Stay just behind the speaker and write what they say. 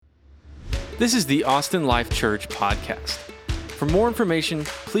This is the Austin Life Church podcast. For more information,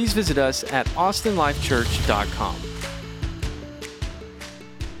 please visit us at austinlifechurch.com.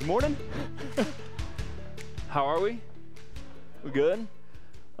 Good morning. How are we? We good?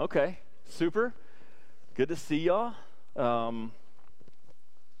 Okay, super. Good to see y'all. I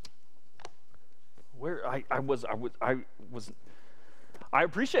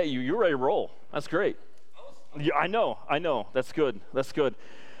appreciate you. You're ready to roll. That's great. Yeah, I know. That's good.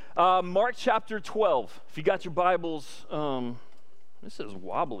 Mark chapter 12. If you got your Bibles, this is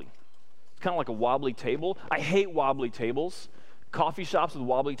wobbly. It's kind of like a wobbly table. I hate wobbly tables. Coffee shops with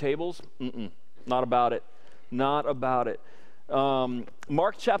wobbly tables, not about it.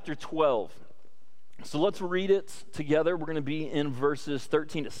 Mark chapter 12. So let's read it together. We're going to be in verses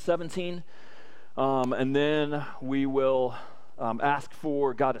 13 to 17. And then we will ask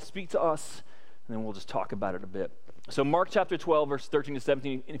for God to speak to us, and then we'll just talk about it a bit. So Mark chapter 12, verse 13 to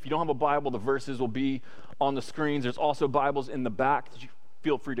 17. And if you don't have a Bible, the verses will be on the screens. There's also Bibles in the back that you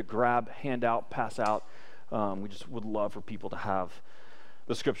feel free to grab, hand out, pass out. We just would love for people to have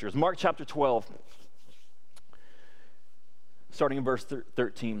the scriptures. Mark chapter 12, starting in verse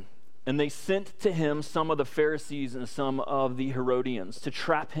 13. And they sent to him some of the Pharisees and some of the Herodians to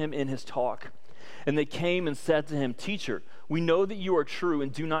trap him in his talk. And they came and said to him, "Teacher, we know that you are true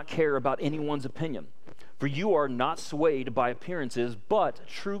and do not care about anyone's opinion. For you are not swayed by appearances, but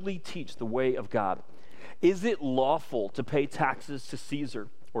truly teach the way of God. Is it lawful to pay taxes to Caesar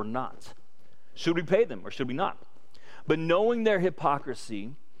or not? Should we pay them or should we not?" But knowing their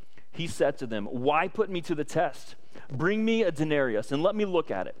hypocrisy, he said to them, "Why put me to the test? Bring me a denarius and let me look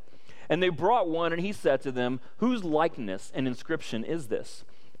at it." And they brought one, and he said to them, "Whose likeness and inscription is this?"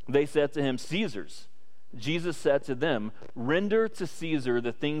 They said to him, "Caesar's." Jesus said to them, "Render to Caesar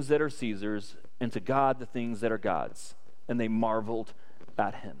the things that are Caesar's, and to God the things that are God's." And they marveled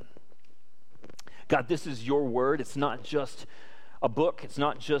at him. God, this is your word. It's not just a book. It's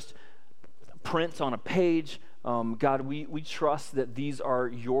not just print on a page. God, we trust that these are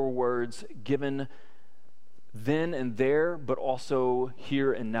your words given then and there, but also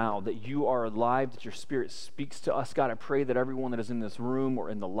here and now, that you are alive, that your spirit speaks to us. God, I pray that everyone that is in this room or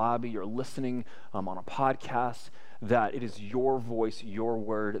in the lobby or listening on a podcast, that it is your voice, your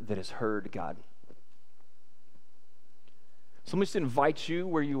word that is heard, God. So let me just invite you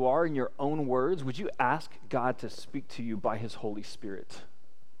where you are in your own words. Would you ask God to speak to you by his Holy Spirit?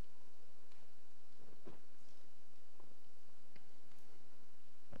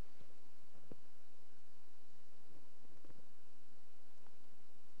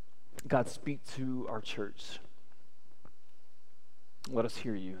 God, speak to our church. Let us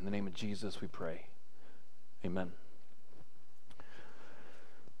hear you. In the name of Jesus, we pray. Amen.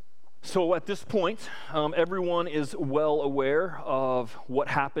 So at this point, everyone is well aware of what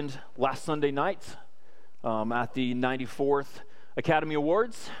happened last Sunday night at the 94th Academy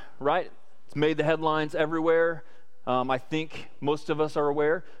Awards, right? It's made the headlines everywhere. I think most of us are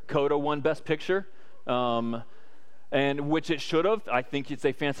aware. Coda won Best Picture. And which it should have. I think it's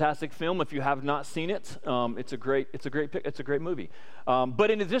a fantastic film. If you have not seen it, it's a great movie.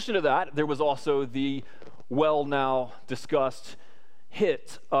 But in addition to that, there was also the well now discussed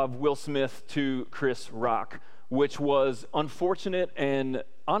hit of Will Smith to Chris Rock, which was unfortunate and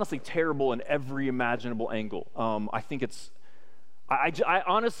honestly terrible in every imaginable angle. I think it's. I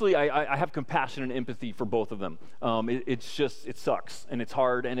honestly have compassion and empathy for both of them. It sucks and it's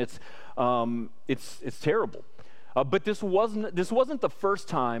hard and it's terrible. But this wasn't the first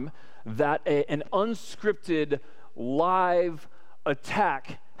time that an unscripted live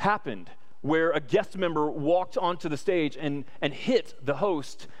attack happened, where a guest member walked onto the stage and hit the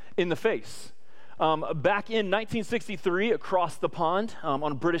host in the face. Back in 1963, across the pond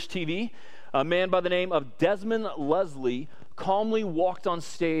on British TV, a man by the name of Desmond Leslie calmly walked on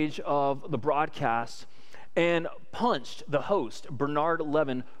stage of the broadcast and punched the host, Bernard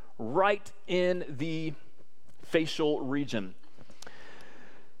Levin, right in the facial region.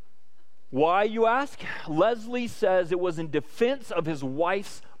 Why, you ask? Leslie says it was in defense of his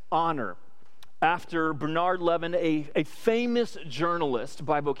wife's honor after Bernard Levin, a famous journalist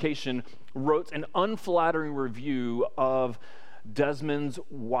by vocation, wrote an unflattering review of Desmond's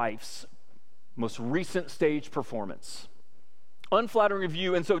wife's most recent stage performance. Unflattering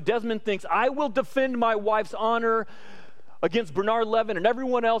review, and so Desmond thinks, "I will defend my wife's honor against Bernard Levin and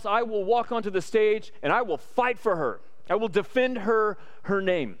everyone else. I will walk onto the stage and I will fight for her. I will defend her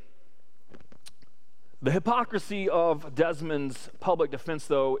name." The hypocrisy of Desmond's public defense,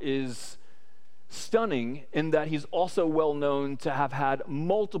 though, is stunning in that he's also well known to have had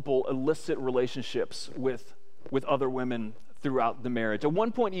multiple illicit relationships with other women throughout the marriage. At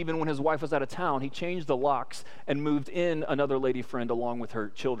one point, even when his wife was out of town, he changed the locks and moved in another lady friend along with her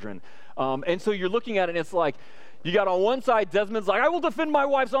children. And so you're looking at it, and it's like, you got on one side, Desmond's like, I will defend my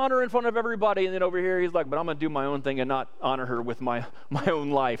wife's honor in front of everybody. And then over here, he's like, but I'm going to do my own thing and not honor her with my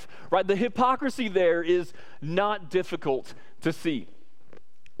own life. Right? The hypocrisy there is not difficult to see.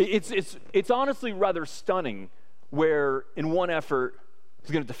 It's honestly rather stunning where in one effort,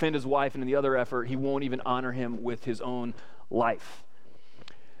 he's going to defend his wife, and in the other effort, he won't even honor him with his own life.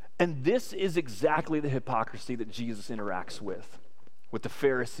 And this is exactly the hypocrisy that Jesus interacts with the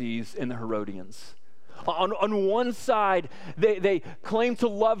Pharisees and the Herodians. On one side, they claim to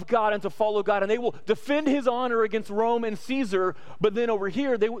love God and to follow God, and they will defend his honor against Rome and Caesar, but then over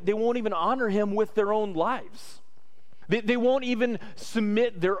here, they won't even honor him with their own lives. They won't even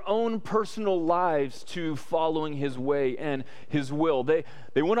submit their own personal lives to following his way and his will. They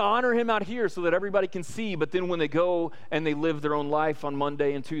want to honor him out here so that everybody can see, but then when they go and they live their own life on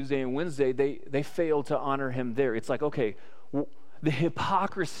Monday and Tuesday and Wednesday, they fail to honor him there. It's like, okay, the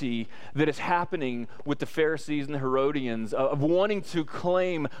hypocrisy that is happening with the Pharisees and the Herodians of wanting to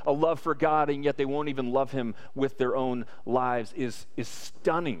claim a love for God, and yet they won't even love him with their own lives is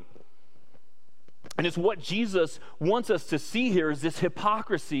stunning. And it's what Jesus wants us to see here is this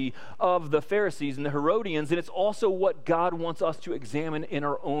hypocrisy of the Pharisees and the Herodians, and it's also what God wants us to examine in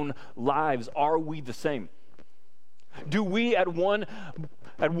our own lives. Are we the same? Do we at one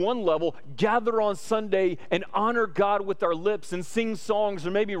level gather on Sunday and honor God with our lips and sing songs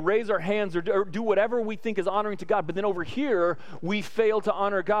or maybe raise our hands or do whatever we think is honoring to God, but then over here we fail to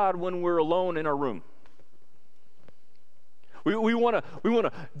honor God when we're alone in our room? We want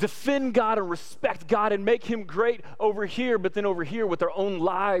to defend God and respect God and make him great over here, but then over here with our own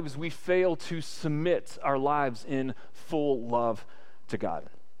lives, we fail to submit our lives in full love to God.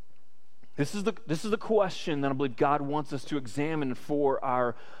 This is the question that I believe God wants us to examine for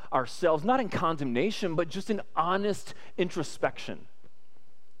ourselves, not in condemnation, but just in honest introspection.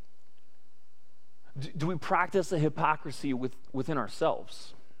 Do we practice a hypocrisy within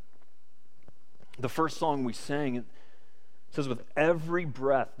ourselves? The first song we sang, it says, with every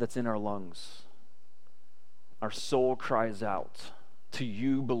breath that's in our lungs, our soul cries out, to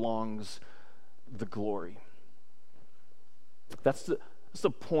you belongs the glory. That's the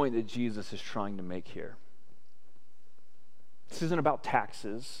point that Jesus is trying to make here. This isn't about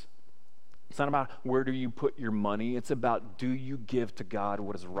taxes. It's not about where do you put your money. It's about, do you give to God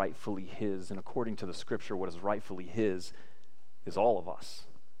what is rightfully his? And according to the scripture, what is rightfully his is all of us.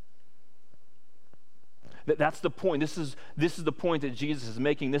 That's the point. This is the point that Jesus is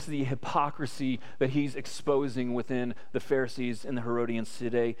making. This is the hypocrisy that he's exposing within the Pharisees and the Herodians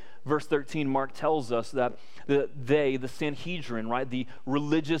today. Verse 13, Mark tells us that the Sanhedrin, right, the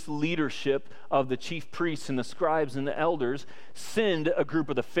religious leadership of the chief priests and the scribes and the elders, send a group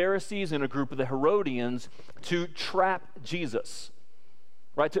of the Pharisees and a group of the Herodians to trap Jesus,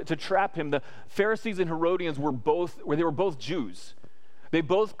 right, to trap him. The Pharisees and Herodians were both Jews. They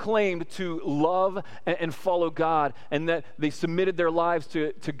both claimed to love and follow God, and that they submitted their lives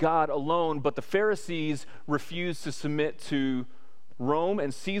to God alone, but the Pharisees refused to submit to Rome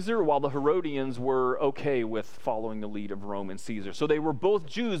and Caesar, while the Herodians were okay with following the lead of Rome and Caesar. So they were both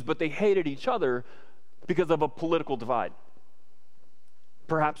Jews, but they hated each other because of a political divide.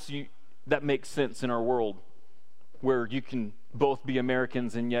 Perhaps that makes sense in our world, where you can both be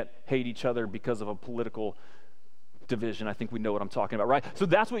Americans and yet hate each other because of a political division. I think we know what I'm talking about, right? So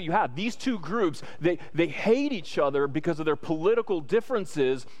that's what you have. These two groups, they hate each other because of their political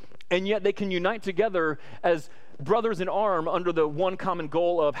differences, and yet they can unite together as brothers in arms under the one common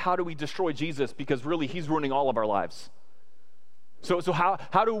goal of, how do we destroy Jesus? Because really, he's ruining all of our lives. So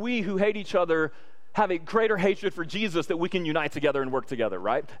how do we who hate each other have a greater hatred for Jesus that we can unite together and work together,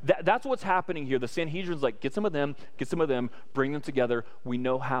 right? That's what's happening here. The Sanhedrin's like, get some of them, bring them together. We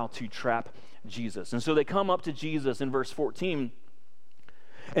know how to trap Jesus. And so they come up to Jesus in verse 14,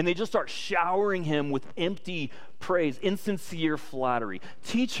 and they just start showering him with empty praise, insincere flattery.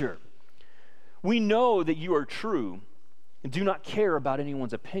 Teacher, we know that you are true and do not care about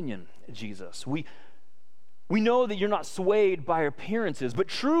anyone's opinion, Jesus. We know that you're not swayed by appearances, but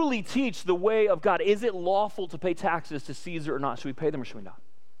truly teach the way of God. Is it lawful to pay taxes to Caesar or not? Should we pay them or should we not?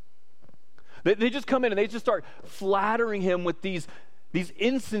 They just come in and they just start flattering him with these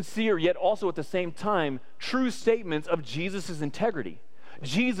insincere, yet also at the same time, true statements of Jesus' integrity.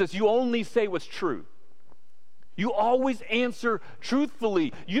 Jesus, you only say what's true. You always answer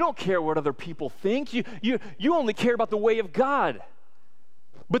truthfully. You don't care what other people think. You only care about the way of God.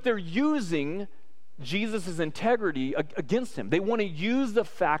 But they're using Jesus' integrity against him. They want to use the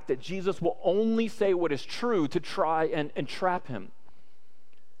fact that Jesus will only say what is true to try and trap him.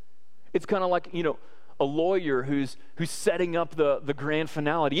 It's kind of like, a lawyer who's setting up the grand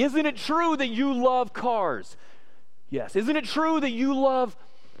finality. Isn't it true that you love cars? Yes. Isn't it true that you love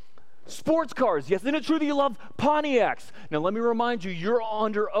sports cars? Yes. Isn't it true that you love Pontiacs? Now, let me remind you, you're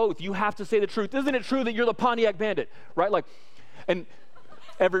under oath. You have to say the truth. Isn't it true that you're the Pontiac Bandit? Right? And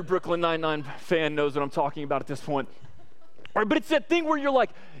every Brooklyn Nine-Nine fan knows what I'm talking about at this point. Right, but it's that thing where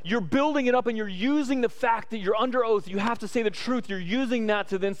you're building it up and you're using the fact that you're under oath, you have to say the truth. You're using that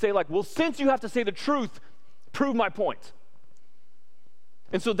to then say well, since you have to say the truth, prove my point.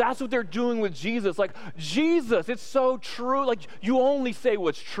 And so that's what they're doing with Jesus. Jesus, it's so true. You only say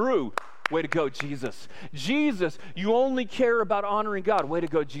what's true. Way to go, Jesus. Jesus, you only care about honoring God. Way to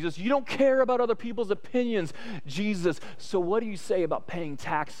go, Jesus. You don't care about other people's opinions. Jesus, so what do you say about paying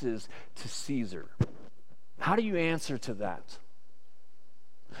taxes to Caesar? How do you answer to that?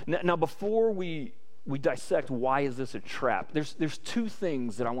 Now, before we dissect why is this a trap, there's two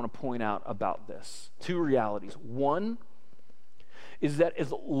things that I want to point out about this, two realities. One is that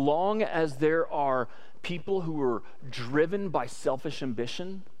as long as there are people who are driven by selfish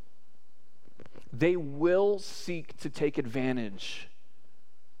ambition, they will seek to take advantage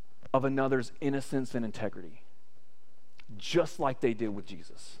of another's innocence and integrity, just like they did with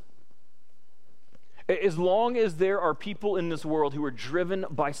Jesus. As long as there are people in this world who are driven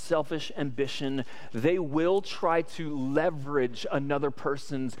by selfish ambition, they will try to leverage another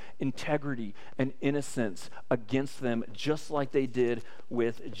person's integrity and innocence against them, just like they did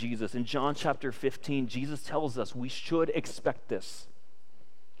with Jesus. In John chapter 15, Jesus tells us we should expect this.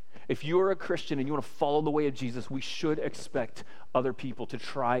 If you are a Christian and you want to follow the way of Jesus, we should expect other people to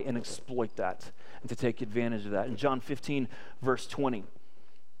try and exploit that and to take advantage of that. In John 15, verse 20,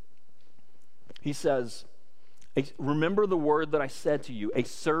 he says, remember the word that I said to you, a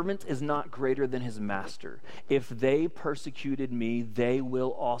servant is not greater than his master. If they persecuted me, they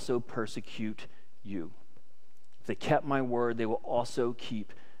will also persecute you. If they kept my word, they will also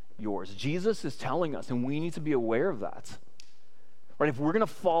keep yours. Jesus is telling us, and we need to be aware of that. Right? If we're going to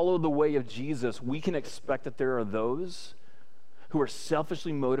follow the way of Jesus, we can expect that there are those who are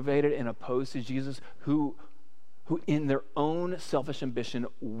selfishly motivated and opposed to Jesus, who in their own selfish ambition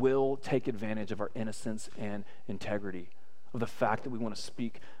will take advantage of our innocence and integrity, of the fact that we want to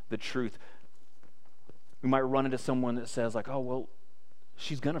speak the truth. We might run into someone that says oh, well,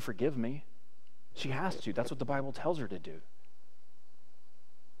 she's going to forgive me. She has to. That's what the Bible tells her to do.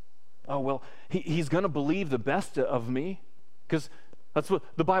 Oh, well, he's going to believe the best of me, because that's what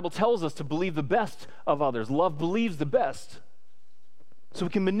the Bible tells us, to believe the best of others. Love believes the best. So we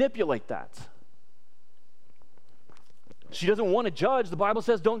can manipulate that. She doesn't want to judge. The Bible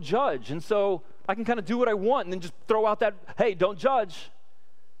says don't judge. And so I can kind of do what I want and then just throw out that, hey, don't judge.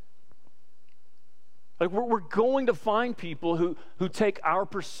 We're going to find people who take our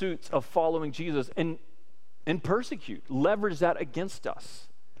pursuits of following Jesus and persecute, leverage that against us,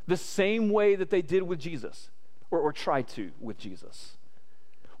 the same way that they did with Jesus, or tried to with Jesus.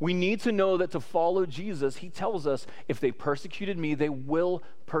 We need to know that to follow Jesus, he tells us, if they persecuted me, they will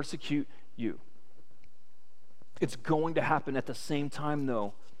persecute you. It's going to happen. At the same time,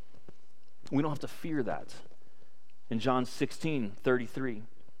 though, we don't have to fear that. In John 16:33,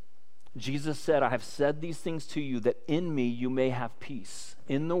 Jesus said, I have said these things to you that in me you may have peace.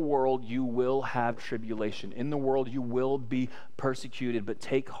 In the world you will have tribulation. In the world you will be persecuted, but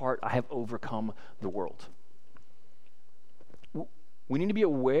take heart, I have overcome the world. We need to be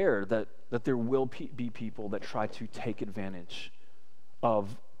aware that there will be people that try to take advantage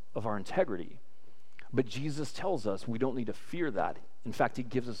of our integrity. But Jesus tells us we don't need to fear that. In fact, he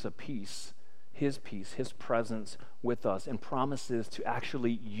gives us a peace, his presence with us, and promises to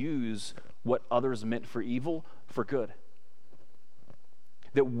actually use what others meant for evil for good.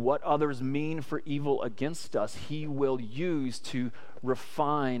 That what others mean for evil against us, he will use to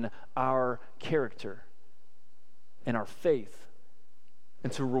refine our character and our faith,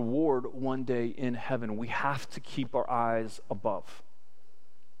 and to reward one day in heaven. We have to keep our eyes above.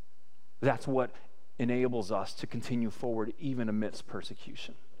 That's what enables us to continue forward even amidst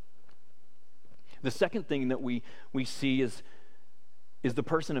persecution. The second thing that we see is the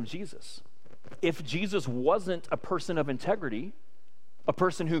person of Jesus. If Jesus wasn't a person of integrity, a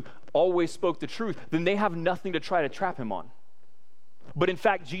person who always spoke the truth, then they have nothing to try to trap him on. But in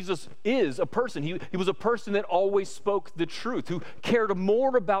fact, Jesus is a person. He was a person that always spoke the truth, who cared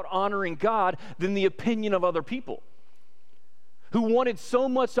more about honoring God than the opinion of other people, who wanted so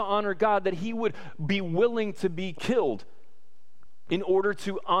much to honor God that he would be willing to be killed in order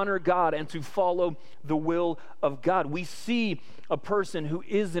to honor God and to follow the will of God. We see a person who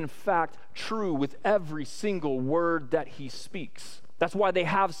is in fact true with every single word that he speaks. That's why they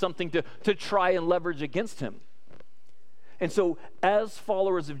have something to try and leverage against him. And so as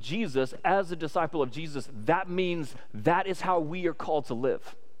followers of Jesus, as a disciple of Jesus, that means that is how we are called to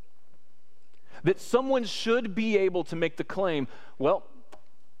live. That someone should be able to make the claim, well,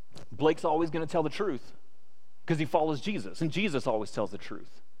 Blake's always going to tell the truth because he follows Jesus, and Jesus always tells the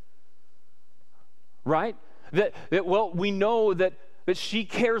truth. Right? That we know that she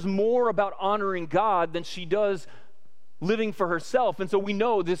cares more about honoring God than she does living for herself, and so we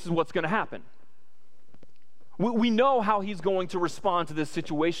know this is what's going to happen. We know how he's going to respond to this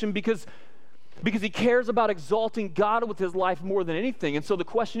situation because he cares about exalting God with his life more than anything. And so the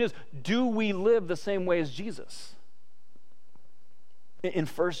question is, do we live the same way as Jesus? In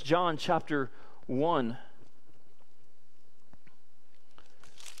 1 John chapter 1,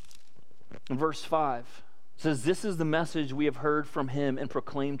 verse 5, it says, "This is the message we have heard from him and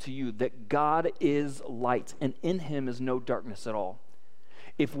proclaimed to you, that God is light, and in him is no darkness at all.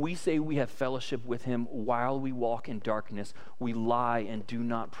 If we say we have fellowship with him while we walk in darkness, we lie and do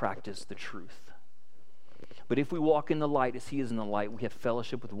not practice the truth. But if we walk in the light as he is in the light, we have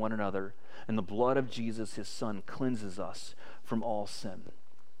fellowship with one another, and the blood of Jesus, his son, cleanses us from all sin."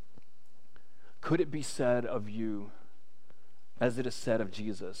 Could it be said of you, as it is said of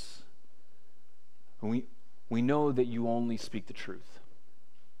Jesus, we know that you only speak the truth?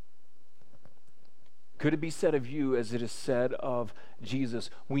 Could it be said of you, as it is said of Jesus,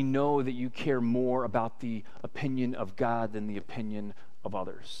 we know that you care more about the opinion of God than the opinion of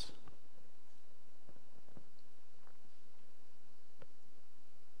others?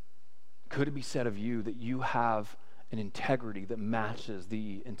 Could it be said of you that you have an integrity that matches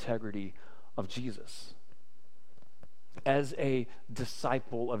the integrity of Jesus? As a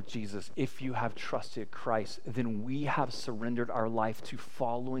disciple of Jesus, if you have trusted Christ, then we have surrendered our life to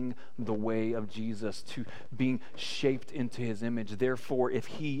following the way of Jesus, to being shaped into his image. Therefore, if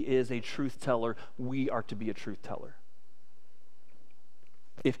he is a truth teller, we are to be a truth teller.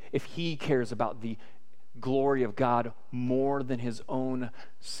 If he cares about the glory of God more than his own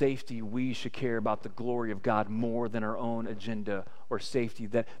safety, we should care about the glory of God more than our own agenda or safety,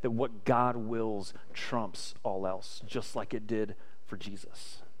 that what God wills trumps all else, just like it did for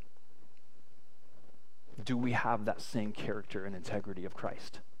Jesus. Do we have that same character and integrity of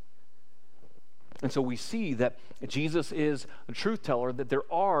Christ? And so we see that Jesus is a truth teller, that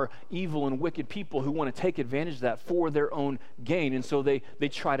there are evil and wicked people who want to take advantage of that for their own gain. And so they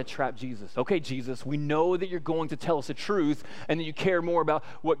try to trap Jesus. Okay, Jesus, we know that you're going to tell us the truth and that you care more about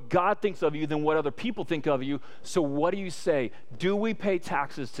what God thinks of you than what other people think of you. So what do you say? Do we pay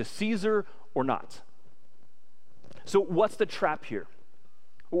taxes to Caesar or not? So what's the trap here?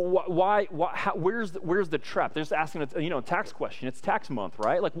 Where's the trap? They're just asking a tax question. It's tax month,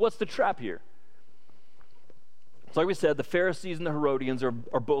 right? Like, what's the trap here? So like we said, the Pharisees and the Herodians are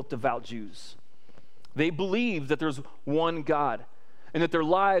both devout Jews. They believe that there's one God and that their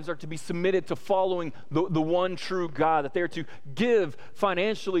lives are to be submitted to following the one true God, that they're to give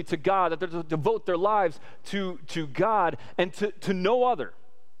financially to God, that they're to devote their lives to God and to no other.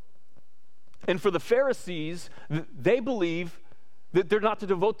 And for the Pharisees, they believe that they're not to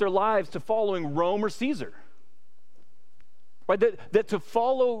devote their lives to following Rome or Caesar. Right? That to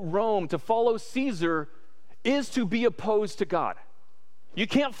follow Rome, to follow Caesar, is to be opposed to God. You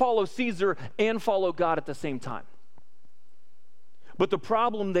can't follow Caesar and follow God at the same time. But the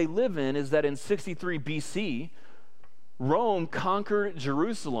problem they live in is that in 63 BC, Rome conquered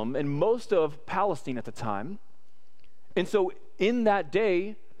Jerusalem and most of Palestine at the time. And so in that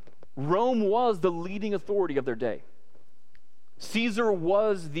day, Rome was the leading authority of their day. Caesar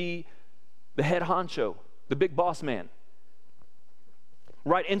was the head honcho, the big boss man.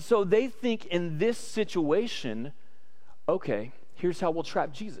 Right, and so they think in this situation, okay, here's how we'll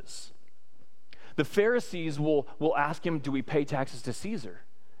trap Jesus. The Pharisees will ask him, do we pay taxes to Caesar?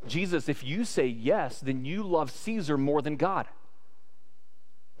 Jesus, if you say yes, then you love Caesar more than God.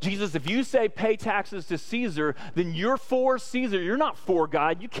 Jesus, if you say pay taxes to Caesar, then you're for Caesar. You're not for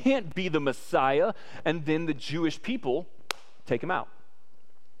God. You can't be the Messiah. And then the Jewish people take him out.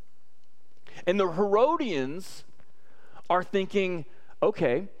 And the Herodians are thinking,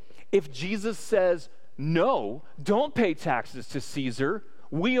 okay, if Jesus says, no, don't pay taxes to Caesar,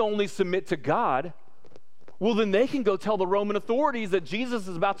 we only submit to God, well, then they can go tell the Roman authorities that Jesus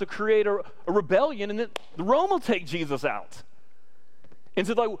is about to create a rebellion and that Rome will take Jesus out. And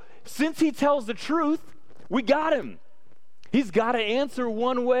so, like, since he tells the truth, we got him. He's got to answer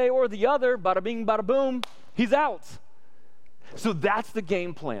one way or the other, bada bing, bada boom, he's out. So that's the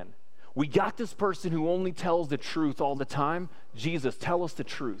game plan. We got this person who only tells the truth all the time. Jesus, tell us the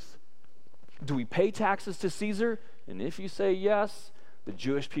truth. Do we pay taxes to Caesar? And if you say yes, the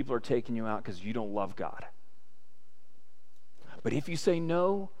Jewish people are taking you out because you don't love God. But if you say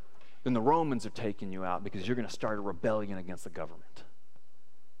no, then the Romans are taking you out because you're going to start a rebellion against the government.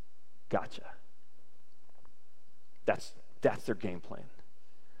 Gotcha. That's their game plan.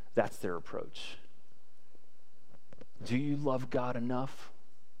 That's their approach. Do you love God enough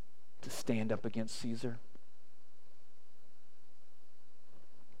to stand up against Caesar?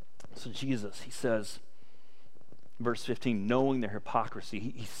 So Jesus, he says, verse 15, knowing their hypocrisy,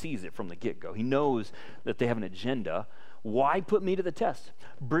 he sees it from the get-go. He knows that they have an agenda. Why put me to the test?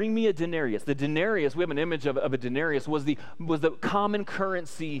 Bring me a denarius. The denarius, we have an image of a denarius, was the common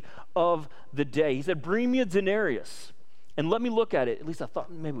currency of the day. He said, bring me a denarius and let me look at it. At least I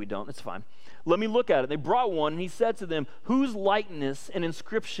thought, maybe we don't, it's fine. Let me look at it. They brought one, and he said to them, whose likeness and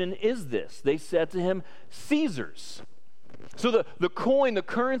inscription is this? They said to him, Caesar's. So the coin, the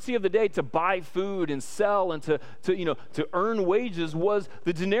currency of the day to buy food and sell and to earn wages was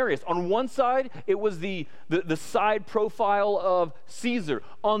the denarius. On one side, it was the side profile of Caesar.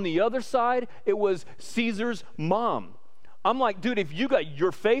 On the other side, it was Caesar's mom. I'm like, dude, if you got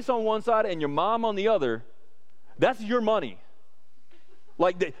your face on one side and your mom on the other, that's your money.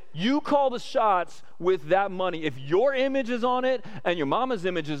 Like, you call the shots with that money. If your image is on it and your mama's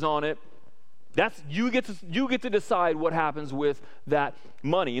image is on it, that's you get to decide what happens with that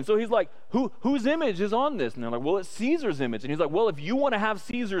money. And so he's like, whose image is on this? And they're like, well, it's Caesar's image. And he's like, well, if you want to have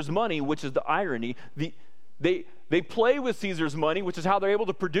Caesar's money, which is the irony, they play with Caesar's money, which is how they're able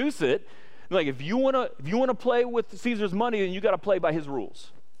to produce it. And like, if you want to play with Caesar's money, then you got to play by his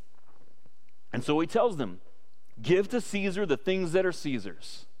rules. And so he tells them, give to Caesar the things that are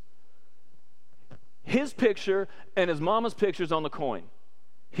Caesar's. His picture and his mama's picture's on the coin.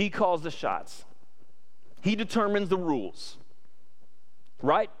 He calls the shots. He determines the rules,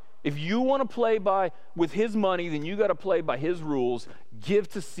 right? If you want to play with his money, then you got to play by his rules. Give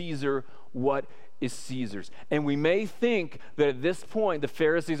to Caesar what is Caesar's. And we may think that at this point, the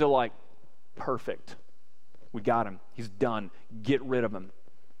Pharisees are like, perfect. We got him. He's done. Get rid of him.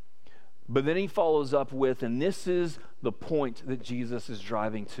 But then he follows up with, and this is the point that Jesus is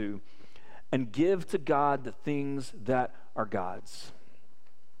driving to, and give to God the things that are God's.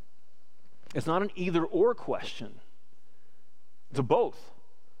 It's not an either or question. It's a both.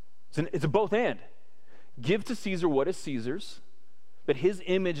 It's a both and. Give to Caesar what is Caesar's, but his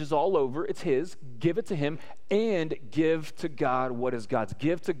image is all over. It's his. Give it to him, and give to God what is God's.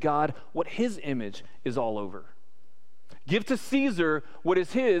 Give to God what his image is all over. Give to Caesar what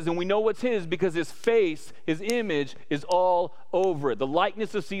is his, and we know what's his because his face, his image is all over it. The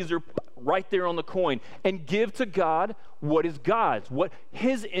likeness of Caesar right there on the coin. And give to God what is God's, what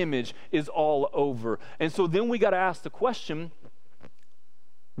his image is all over. And so then we got to ask the question,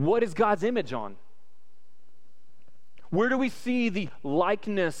 what is God's image on? Where do we see the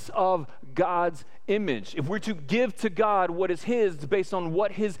likeness of God's image? If we're to give to God what is his based on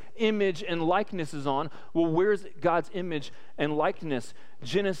what his image and likeness is on, well, where's God's image and likeness?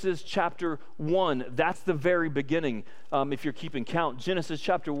 Genesis chapter 1, that's the very beginning, if you're keeping count. Genesis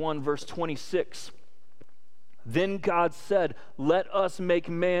chapter 1, verse 26. Then God said, let us make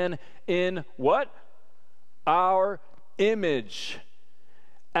man in what? Our image.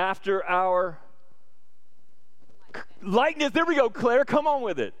 After our likeness. There we go, Claire. Come on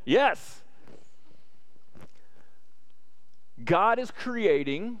with it. Yes. God is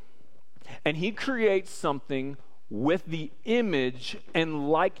creating, and he creates something with the image and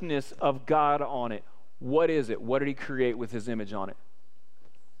likeness of God on it. What is it? What did he create with his image on it?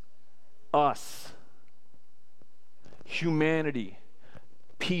 Us. Humanity.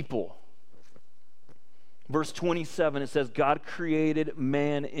 People. Verse 27, it says, God created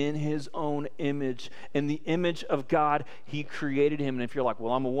man in his own image. In the image of God, he created him. And if you're like,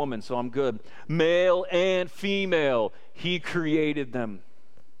 well, I'm a woman, so I'm good. Male and female, he created them.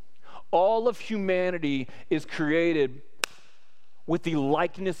 All of humanity is created with the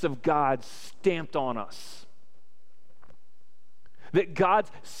likeness of God stamped on us. That God's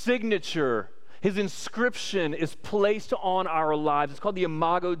signature, his inscription is placed on our lives. It's called the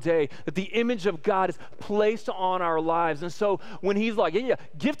Imago Dei, that the image of God is placed on our lives. And so when he's like, yeah,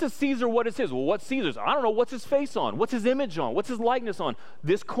 give to Caesar what is his. Well, what's Caesar's? I don't know. What's his face on? What's his image on? What's his likeness on?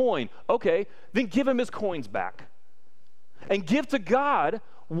 This coin. Okay, then give him his coins back. And give to God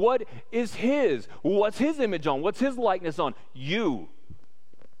what is his. What's his image on? What's his likeness on? You.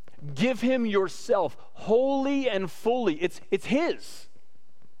 Give him yourself wholly and fully. It's his.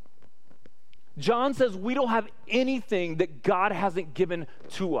 John says we don't have anything that God hasn't given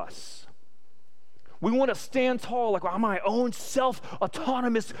to us. We want to stand tall like, well, I'm my own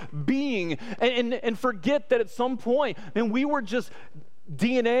self-autonomous being and forget that at some point, and we were just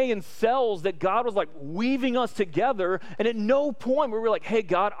DNA and cells that God was like weaving us together. And at no point were we like, hey,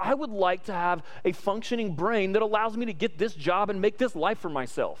 God, I would like to have a functioning brain that allows me to get this job and make this life for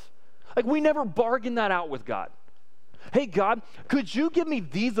myself. Like, we never bargained that out with God. Hey, God, could you give me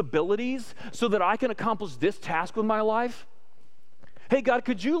these abilities so that I can accomplish this task with my life? Hey, God,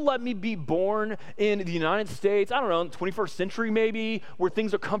 could you let me be born in the United States, I don't know, in the 21st century maybe, where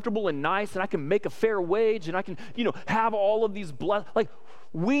things are comfortable and nice and I can make a fair wage and I can, have all of these Like,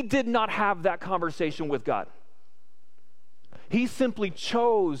 we did not have that conversation with God. He simply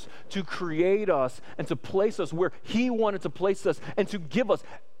chose to create us and to place us where He wanted to place us and to give us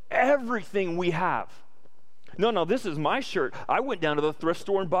everything we have. No, this is my shirt. I went down to the thrift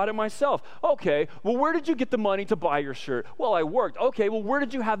store and bought it myself. Okay, well, where did you get the money to buy your shirt? Well, I worked. Okay, well, where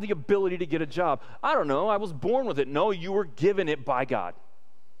did you have the ability to get a job? I don't know. I was born with it. No, you were given it by God.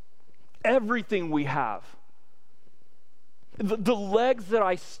 Everything we have. The legs that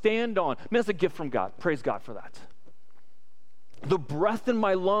I stand on, man, that's a gift from God. Praise God for that. The breath in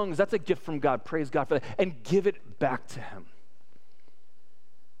my lungs, that's a gift from God. Praise God for that. And give it back to Him.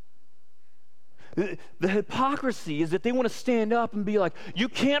 The hypocrisy is that they want to stand up and be like, you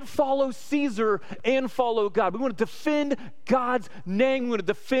can't follow Caesar and follow God. We want to defend God's name. We want to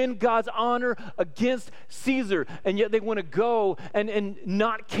defend God's honor against Caesar. And yet they want to go and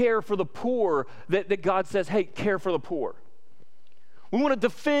not care for the poor that God says, hey, care for the poor. We want to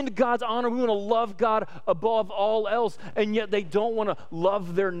defend God's honor. We want to love God above all else. And yet they don't want to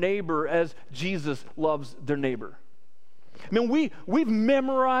love their neighbor as Jesus loves their neighbor. I mean, we've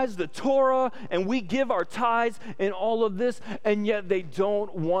memorized the Torah and we give our tithes and all of this, and yet they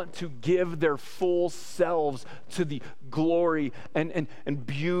don't want to give their full selves to the glory and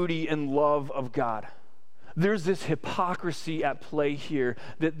beauty and love of God. There's this hypocrisy at play here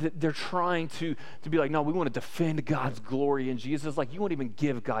that they're trying to be like, no, we want to defend God's glory. And Jesus is like, you won't even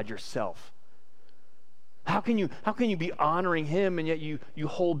give God yourself. How can you be honoring Him and yet you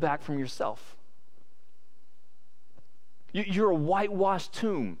hold back from yourself? You're a whitewashed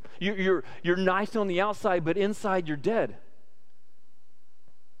tomb. You're nice on the outside, but inside you're dead.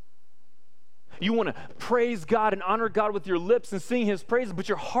 You want to praise God and honor God with your lips and sing His praises, but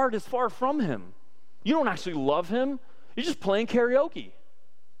your heart is far from Him. You don't actually love Him. You're just playing karaoke.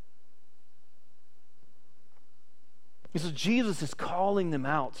 And so Jesus is calling them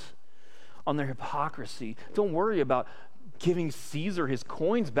out on their hypocrisy. Don't worry about giving Caesar his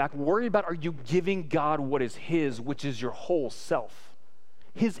coins back. Worry about, are you giving God what is His, which is your whole self?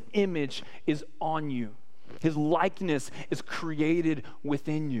 His image is on you. His likeness is created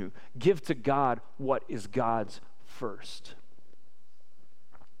within you. Give to God what is God's first.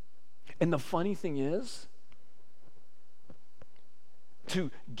 And the funny thing is, to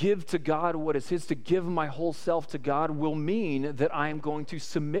give to God what is His, to give my whole self to God, will mean that I am going to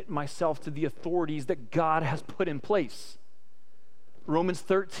submit myself to the authorities that God has put in place. Romans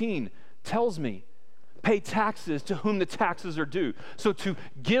 13 tells me, pay taxes to whom the taxes are due. So to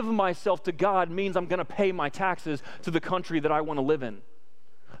give myself to God means I'm going to pay my taxes to the country that I want to live in.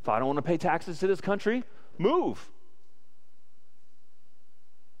 If I don't want to pay taxes to this country, move.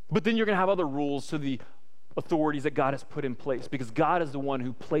 But then you're going to have other rules to the authorities that God has put in place, because God is the one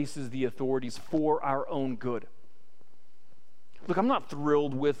who places the authorities for our own good. Look, I'm not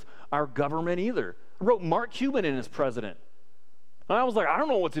thrilled with our government either. I wrote Mark Cuban in as president. And I was like, I don't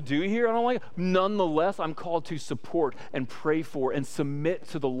know what to do here. I don't like it. Nonetheless, I'm called to support and pray for and submit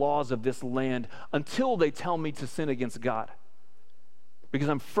to the laws of this land until they tell me to sin against God. Because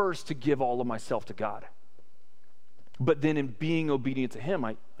I'm first to give all of myself to God. But then in being obedient to Him,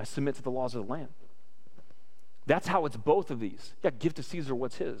 I submit to the laws of the land. That's how it's both of these. Yeah, give to Caesar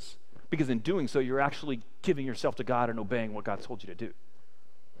what's his. Because in doing so, you're actually giving yourself to God and obeying what God told you to do.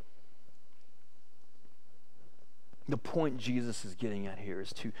 The point Jesus is getting at here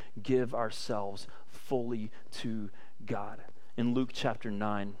is to give ourselves fully to God. In Luke chapter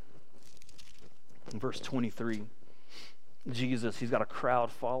 9, verse 23, Jesus, He's got a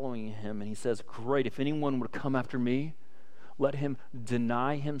crowd following Him, and He says, great, if anyone would come after me, let him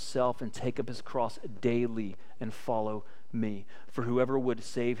deny himself and take up his cross daily and follow me. For whoever would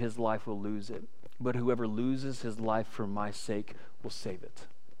save his life will lose it, but whoever loses his life for my sake will save it.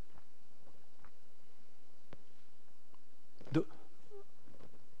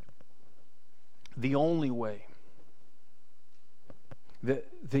 The only way that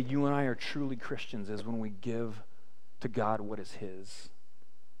you and I are truly Christians is when we give to God what is His.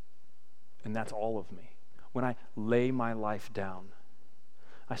 And that's all of me. When I lay my life down,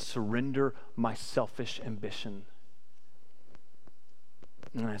 I surrender my selfish ambition.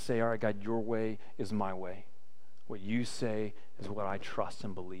 And I say, all right, God, your way is my way. What you say is what I trust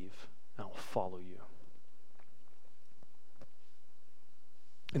and believe, and I'll follow you.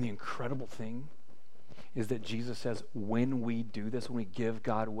 And the incredible thing is that Jesus says when we do this, when we give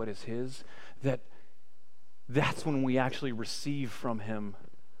God what is his, that's when we actually receive from him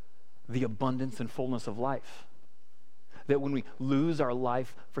the abundance and fullness of life. That when we lose our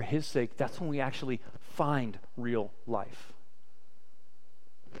life for his sake, that's when we actually find real life.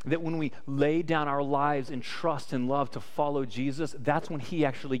 That when we lay down our lives in trust and love to follow Jesus, that's when he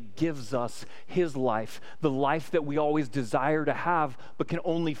actually gives us his life, the life that we always desire to have but can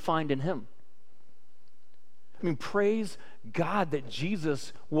only find in him. I mean, praise God that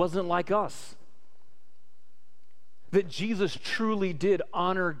Jesus wasn't like us. That Jesus truly did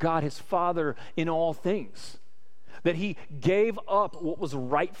honor God, his Father, in all things. That he gave up what was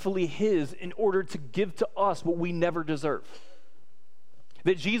rightfully his in order to give to us what we never deserve.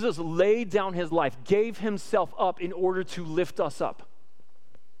 That Jesus laid down his life, gave himself up in order to lift us up.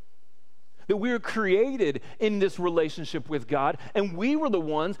 That we were created in this relationship with God, and we were the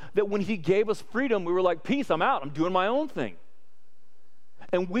ones that when he gave us freedom, we were like, peace, I'm out, I'm doing my own thing.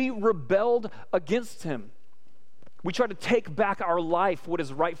 And we rebelled against him. We tried to take back our life, what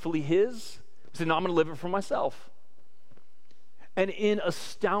is rightfully his. We said, no, I'm going to live it for myself. And in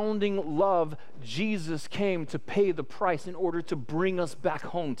astounding love, Jesus came to pay the price in order to bring us back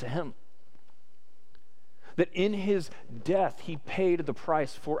home to him. That in his death, he paid the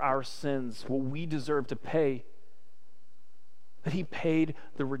price for our sins, what we deserve to pay. That he paid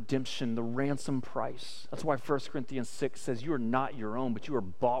the redemption, the ransom price. That's why 1 Corinthians 6 says, you are not your own, but you are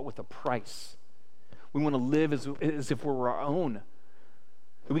bought with a price. We want to live as if we're our own.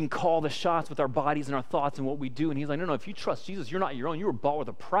 We can call the shots with our bodies and our thoughts and what we do. And he's like, no, if you trust Jesus, you're not your own. You were bought with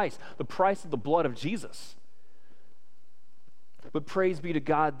a price, the price of the blood of Jesus. But praise be to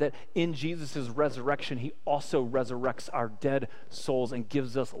God that in Jesus' resurrection, he also resurrects our dead souls and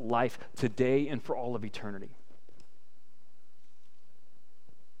gives us life today and for all of eternity.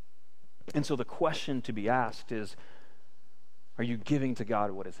 And so the question to be asked is, are you giving to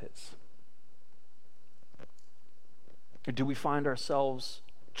God what is his? Or do we find ourselves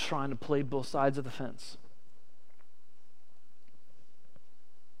trying to play both sides of the fence?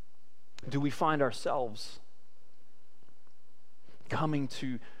 Do we find ourselves coming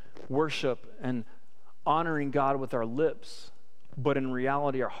to worship and honoring God with our lips, but in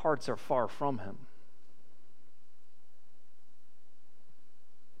reality our hearts are far from him?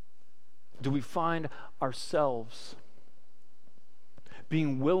 Do we find ourselves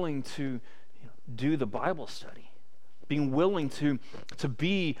being willing to do the Bible study? Being willing to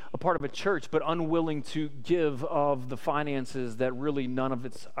be a part of a church, but unwilling to give of the finances that really none of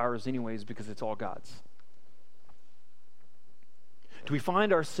it's ours anyways because it's all God's? Do we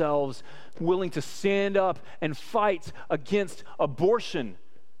find ourselves willing to stand up and fight against abortion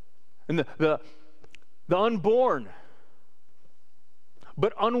and the unborn,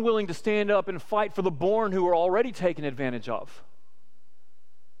 but unwilling to stand up and fight for the born who are already taken advantage of?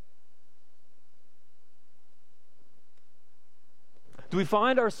 Do we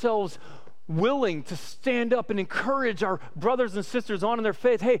find ourselves willing to stand up and encourage our brothers and sisters on in their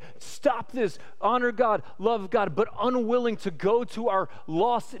faith? Hey, stop this, honor God, love God, but unwilling to go to our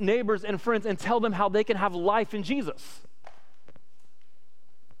lost neighbors and friends and tell them how they can have life in Jesus?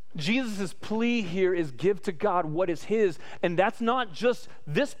 Jesus' plea here is give to God what is his, and that's not just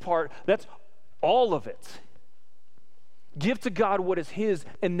this part, that's all of it. Give to God what is his,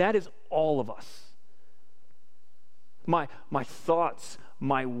 and that is all of us. My thoughts,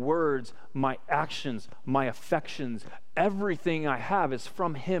 my words, my actions, my affections, everything I have is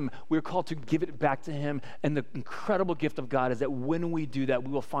from him. We're called to give it back to him. And the incredible gift of God is that when we do that,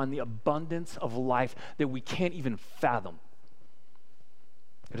 we will find the abundance of life that we can't even fathom.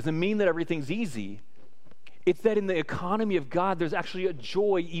 It doesn't mean that everything's easy. It's that in the economy of God, there's actually a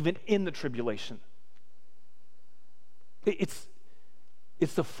joy even in the tribulation. It's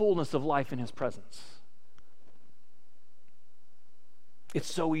the fullness of life in his presence. It's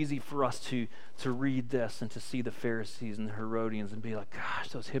so easy for us to read this and to see the Pharisees and the Herodians and be like, gosh,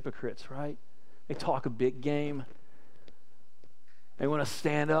 those hypocrites, right? They talk a big game. They want to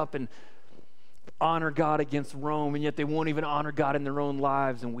stand up and honor God against Rome, and yet they won't even honor God in their own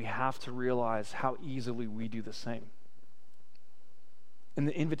lives, and we have to realize how easily we do the same. And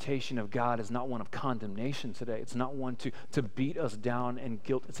the invitation of God is not one of condemnation today. It's not one to beat us down and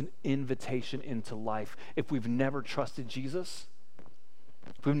guilt. It's an invitation into life. If we've never trusted Jesus,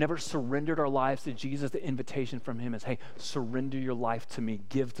 if we've never surrendered our lives to Jesus, the invitation from him is, hey, surrender your life to me.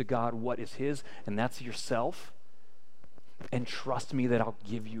 Give to God what is his, and that's yourself. And trust me that I'll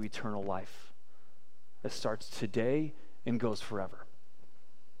give you eternal life that starts today and goes forever.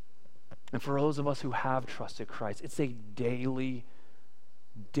 And for those of us who have trusted Christ, it's a daily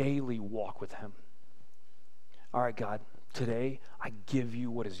walk with him. All right, God, today I give you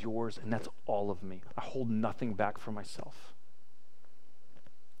what is yours, and that's all of me. I hold nothing back for myself.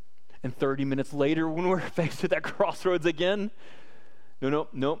 And 30 minutes later, when we're faced with that crossroads again, no.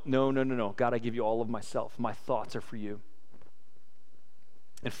 God, I give you all of myself. My thoughts are for you.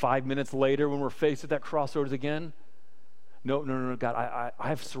 And 5 minutes later, when we're faced with that crossroads again, no, God, I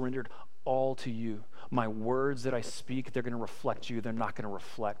have surrendered all to you. My words that I speak, they're going to reflect you. They're not going to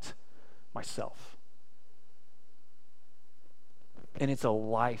reflect myself. And it's a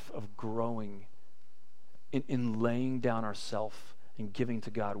life of growing in laying down ourself and giving to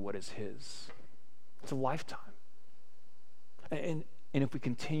God what is his. It's a lifetime. And if we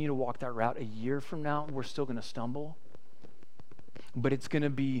continue to walk that route, a year from now, we're still going to stumble. But it's going to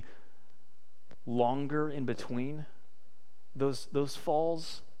be longer in between those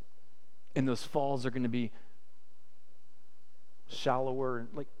falls. And those falls are going to be shallower.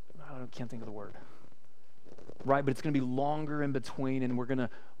 Like, I can't think of the word. Right? But it's going to be longer in between, and we're going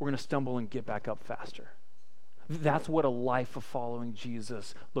to stumble and get back up faster. That's what a life of following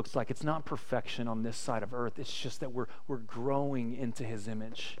Jesus looks like. It's not perfection on this side of earth. It's just that we're growing into his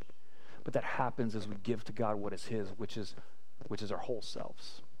image. But that happens as we give to God what is his, which is our whole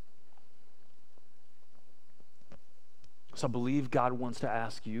selves. So I believe God wants to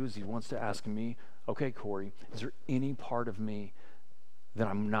ask you, as he wants to ask me, okay, Corey, is there any part of me that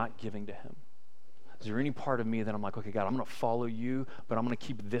I'm not giving to him? Is there any part of me that I'm like, okay, God, I'm going to follow you, but I'm going to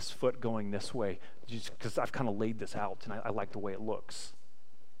keep this foot going this way just because I've kind of laid this out and I like the way it looks?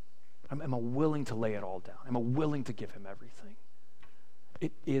 Am I willing to lay it all down? Am I willing to give him everything?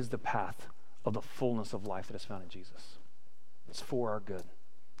 It is the path of the fullness of life that is found in Jesus. It's for our good.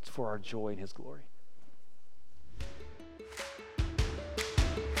 It's for our joy and his glory.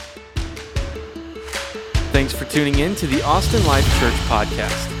 Thanks for tuning in to the Austin Life Church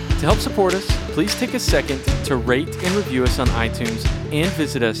podcast. To help support us, please take a second to rate and review us on iTunes and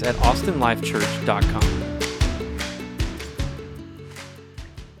visit us at austinlifechurch.com.